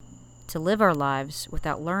To live our lives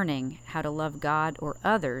without learning how to love God or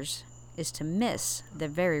others is to miss the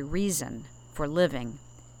very reason for living.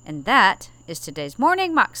 And that is today's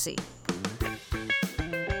Morning Moxie.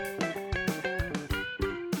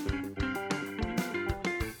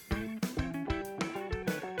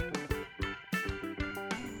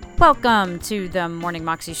 Welcome to the Morning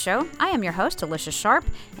Moxie Show. I am your host, Alicia Sharp,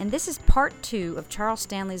 and this is part 2 of Charles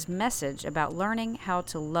Stanley's message about learning how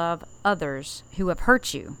to love others who have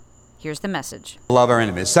hurt you. Here's the message. Love our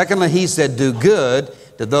enemies. Secondly, he said, do good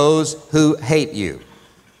to those who hate you.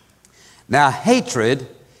 Now, hatred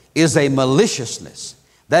is a maliciousness.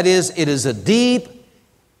 That is, it is a deep,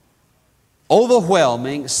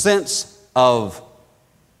 overwhelming sense of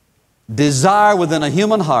desire within a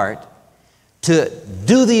human heart to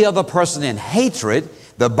do the other person in. Hatred,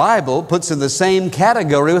 the Bible puts in the same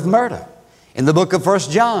category with murder. In the book of 1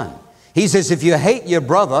 John, he says, if you hate your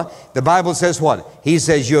brother, the Bible says what? He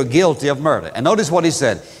says you're guilty of murder. And notice what he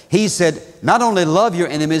said. He said, not only love your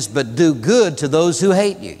enemies, but do good to those who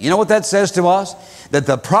hate you. You know what that says to us? That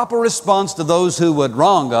the proper response to those who would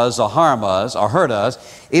wrong us or harm us or hurt us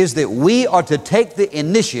is that we are to take the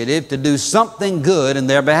initiative to do something good in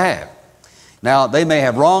their behalf. Now, they may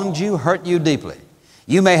have wronged you, hurt you deeply.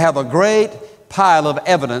 You may have a great pile of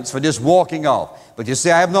evidence for just walking off. But you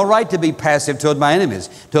see, I have no right to be passive toward my enemies,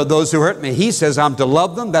 toward those who hurt me. He says I'm to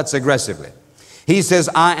love them, that's aggressively. He says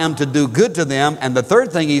I am to do good to them. And the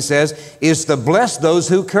third thing he says is to bless those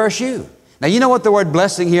who curse you. Now, you know what the word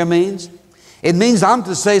blessing here means? It means I'm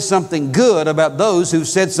to say something good about those who've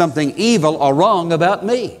said something evil or wrong about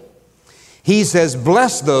me. He says,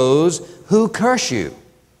 bless those who curse you.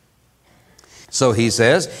 So he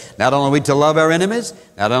says, not only are we to love our enemies,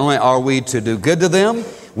 not only are we to do good to them,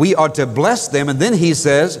 we are to bless them. And then he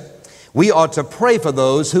says, we are to pray for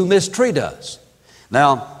those who mistreat us.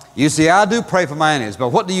 Now, you see, I do pray for my enemies,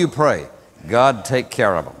 but what do you pray? God, take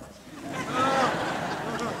care of them.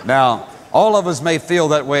 Now, all of us may feel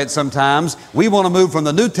that way at some times. We want to move from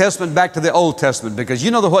the New Testament back to the Old Testament because you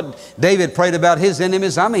know what David prayed about his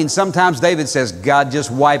enemies? I mean, sometimes David says, God, just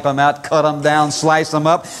wipe them out, cut them down, slice them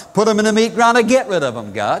up, put them in the meat grinder, get rid of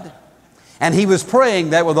them, God. And he was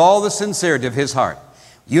praying that with all the sincerity of his heart.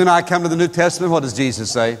 You and I come to the New Testament, what does Jesus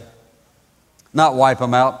say? Not wipe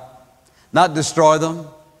them out, not destroy them.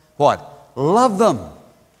 What? Love them.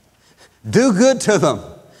 Do good to them.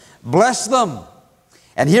 Bless them.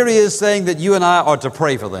 And here he is saying that you and I are to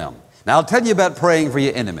pray for them. Now, I'll tell you about praying for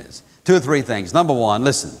your enemies. 2 or 3 things. Number one,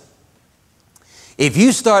 listen. If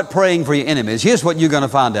you start praying for your enemies, here's what you're going to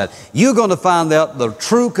find out. You're going to find out the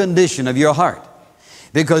true condition of your heart.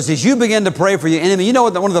 Because as you begin to pray for your enemy, you know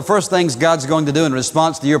what one of the first things God's going to do in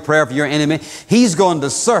response to your prayer for your enemy? He's going to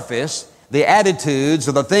surface the attitudes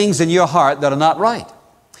or the things in your heart that are not right.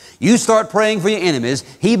 You start praying for your enemies,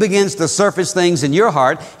 he begins to surface things in your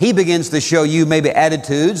heart. He begins to show you maybe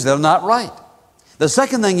attitudes that are not right. The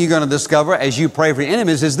second thing you're going to discover as you pray for your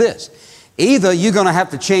enemies is this. Either you're going to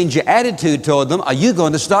have to change your attitude toward them or you're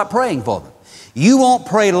going to stop praying for them. You won't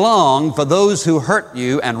pray long for those who hurt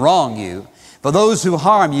you and wrong you, for those who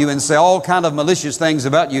harm you and say all kind of malicious things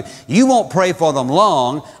about you. You won't pray for them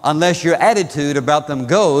long unless your attitude about them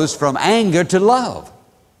goes from anger to love.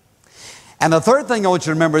 And the third thing I want you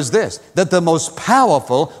to remember is this, that the most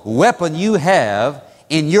powerful weapon you have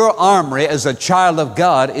in your armory as a child of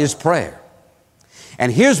God is prayer.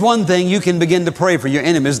 And here's one thing you can begin to pray for your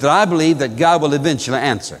enemies that I believe that God will eventually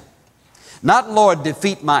answer. Not, Lord,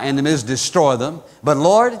 defeat my enemies, destroy them, but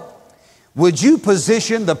Lord, would you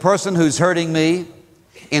position the person who's hurting me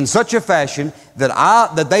in such a fashion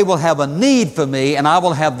that they will have a need for me and I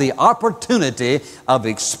will have the opportunity of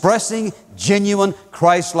expressing genuine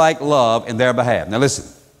Christ-like love in their behalf. Now listen,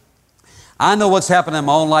 I know what's happened in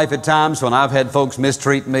my own life at times when I've had folks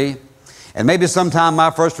mistreat me. And maybe sometime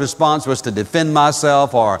my first response was to defend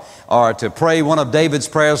myself or to pray one of David's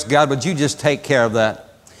prayers, God, would you just take care of that?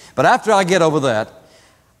 But after I get over that,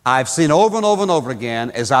 I've seen over and over and over again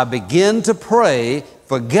as I begin to pray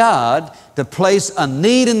for God to place a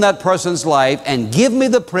need in that person's life and give me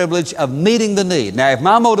the privilege of meeting the need. Now, if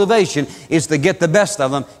my motivation is to get the best of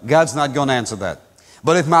them, God's not going to answer that.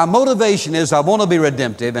 But if my motivation is I want to be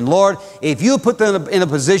redemptive, and Lord, if you put them in a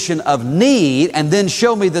position of need and then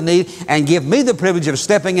show me the need and give me the privilege of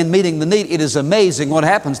stepping in meeting the need, it is amazing what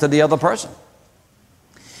happens to the other person.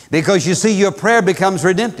 Because you see, your prayer becomes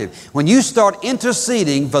redemptive. When you start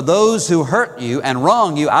interceding for those who hurt you and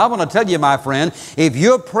wrong you, I want to tell you, my friend, if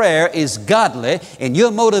your prayer is godly and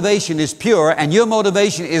your motivation is pure and your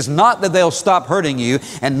motivation is not that they'll stop hurting you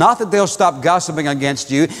and not that they'll stop gossiping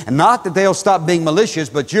against you and not that they'll stop being malicious,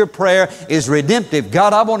 but your prayer is redemptive.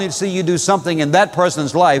 God, I want to see you do something in that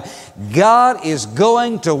person's life. God is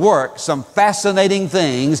going to work some fascinating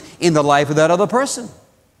things in the life of that other person.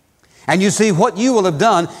 And you see, what you will have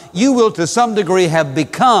done, you will to some degree have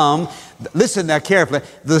become, listen now carefully,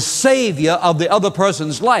 the savior of the other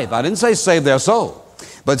person's life. I didn't say save their soul.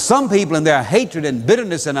 But some people in their hatred and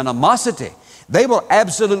bitterness and animosity, they will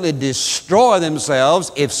absolutely destroy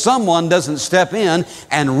themselves if someone doesn't step in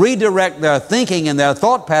and redirect their thinking and their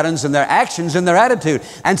thought patterns and their actions and their attitude.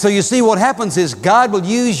 And so you see, what happens is God will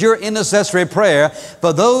use your intercessory prayer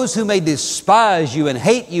for those who may despise you and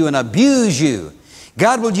hate you and abuse you.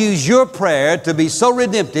 God will use your prayer to be so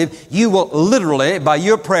redemptive, you will literally, by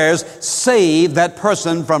your prayers, save that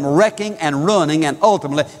person from wrecking and ruining and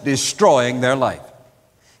ultimately destroying their life.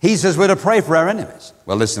 He says we're to pray for our enemies.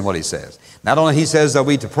 Well, listen to what he says. Not only he says are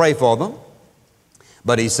we to pray for them,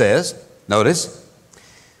 but he says, notice,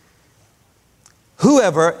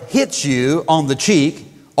 whoever hits you on the cheek,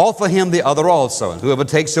 offer him the other also. And whoever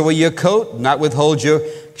takes away your coat, not withhold your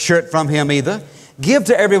shirt from him either. Give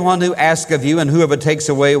to everyone who asks of you, and whoever takes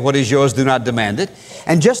away what is yours, do not demand it.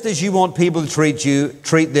 And just as you want people to treat you,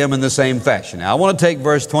 treat them in the same fashion. Now, I want to take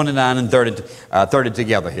verse 29 and 30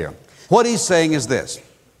 together here. What he's saying is this.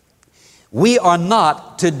 We are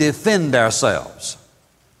not to defend ourselves.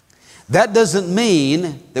 That doesn't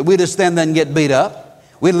mean that we just stand there and get beat up.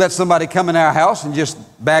 We'd let somebody come in our house and just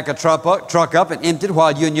back a truck up and empty it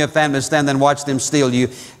while you and your family stand there and watch them steal you.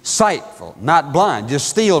 Sightful, not blind, just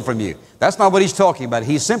steal from you. That's not what he's talking about.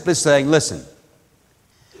 He's simply saying, listen,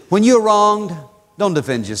 when you're wronged, don't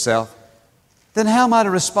defend yourself. Then how am I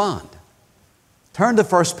to respond? Turn to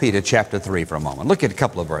 1 Peter chapter 3 for a moment. Look at a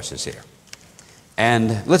couple of verses here.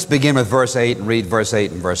 And let's begin with verse 8 and read verse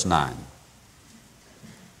 8 and verse 9.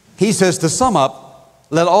 He says, to sum up,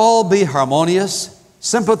 let all be harmonious,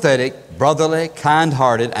 sympathetic, brotherly,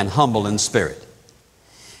 kind-hearted, and humble in spirit,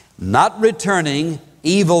 not returning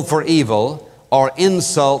evil for evil or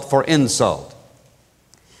insult for insult,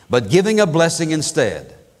 but giving a blessing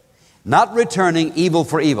instead. Not returning evil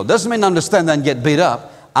for evil. Doesn't mean understand that and get beat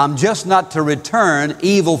up. I'm just not to return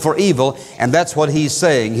evil for evil, and that's what he's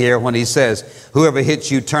saying here when he says, whoever hits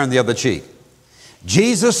you, turn the other cheek.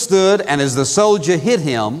 Jesus stood, and as the soldier hit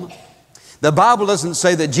him, the Bible doesn't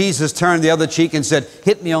say that Jesus turned the other cheek and said,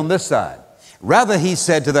 hit me on this side. Rather, he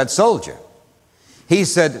said to that soldier, he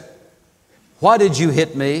said, why did you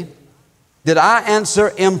hit me? Did I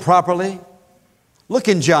answer improperly? Look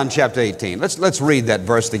in John chapter 18. Let's read that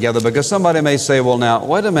verse together, because somebody may say, well, now,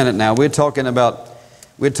 wait a minute now. We're talking about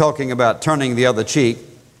turning the other cheek.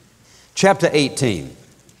 Chapter 18.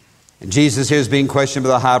 And Jesus here is being questioned by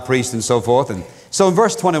the high priest and so forth. And so in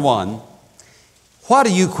verse 21, why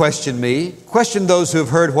do you question me? Question those who have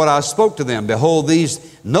heard what I spoke to them. Behold,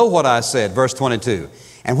 these know what I said. Verse 22.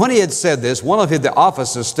 And when he had said this, one of the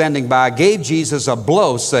officers standing by gave Jesus a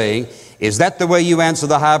blow, saying, is that the way you answer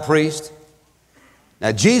the high priest?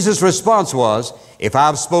 Now Jesus' response was, if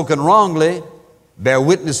I've spoken wrongly, bear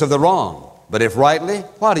witness of the wrong. But if rightly,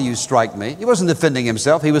 why do you strike me? He wasn't defending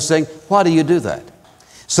himself. He was saying, why do you do that?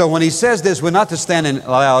 So when he says this, we're not to stand and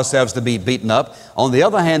allow ourselves to be beaten up. On the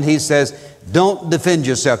other hand, he says, don't defend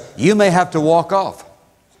yourself. You may have to walk off.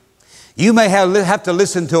 You may have to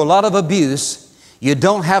listen to a lot of abuse. You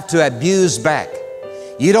don't have to abuse back.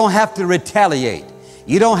 You don't have to retaliate.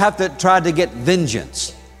 You don't have to try to get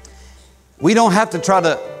vengeance. We don't have to try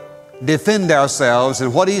to defend ourselves.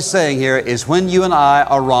 And what he's saying here is when you and I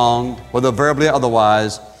are wronged, whether verbally or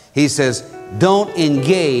otherwise, he says, don't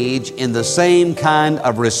engage in the same kind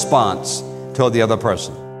of response toward the other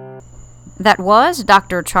person. That was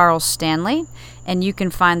Dr. Charles Stanley, and you can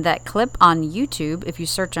find that clip on YouTube if you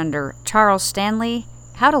search under Charles Stanley,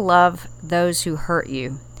 How to Love Those Who Hurt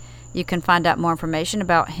You. You can find out more information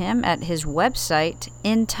about him at his website,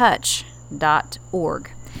 intouch.org.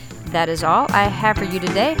 That is all I have for you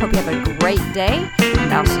today. Hope you have a great day,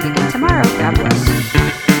 and I'll see you again.